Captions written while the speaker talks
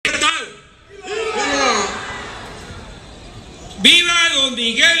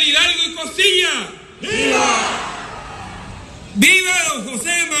Miguel Hidalgo y Costilla. ¡Viva! ¡Viva don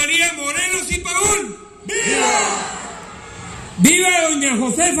José María Morelos y Pavón! ¡Viva! ¡Viva doña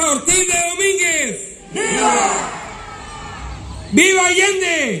Josefa Ortiz de Domínguez! ¡Viva! ¡Viva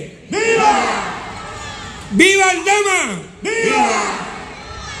Allende! ¡Viva! ¡Viva Aldama! ¡Viva!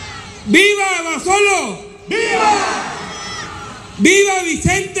 ¡Viva Basolo! ¡Viva! ¡Viva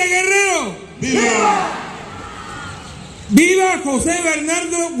Vicente Guerrero! ¡Viva! ¡Viva José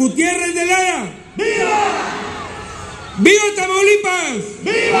Bernardo Gutiérrez de Lara! ¡Viva! ¡Viva Tamaulipas!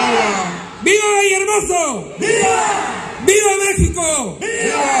 ¡Viva! ¡Viva Valle Hermoso! ¡Viva! ¡Viva México!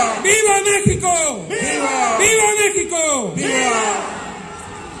 ¡Viva! ¡Viva México! ¡Viva! ¡Viva México! ¡Viva!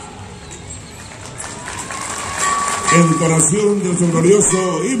 Entonación de su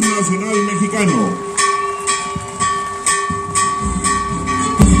glorioso himno nacional mexicano.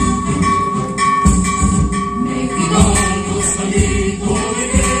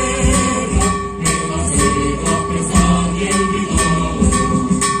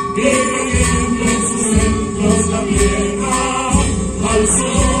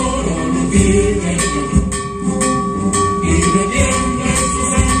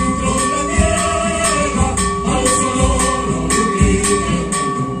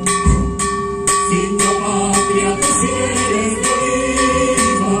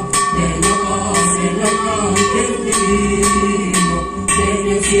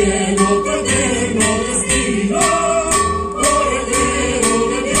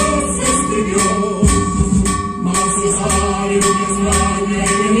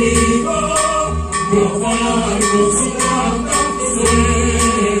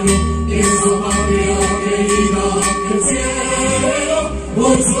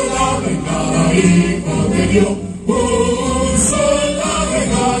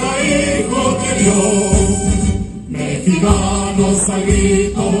 Mexicanos al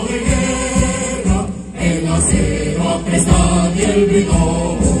grito de guerra, el acero apresad y el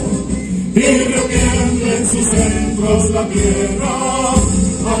bridón, y revienta en sus centros la tierra.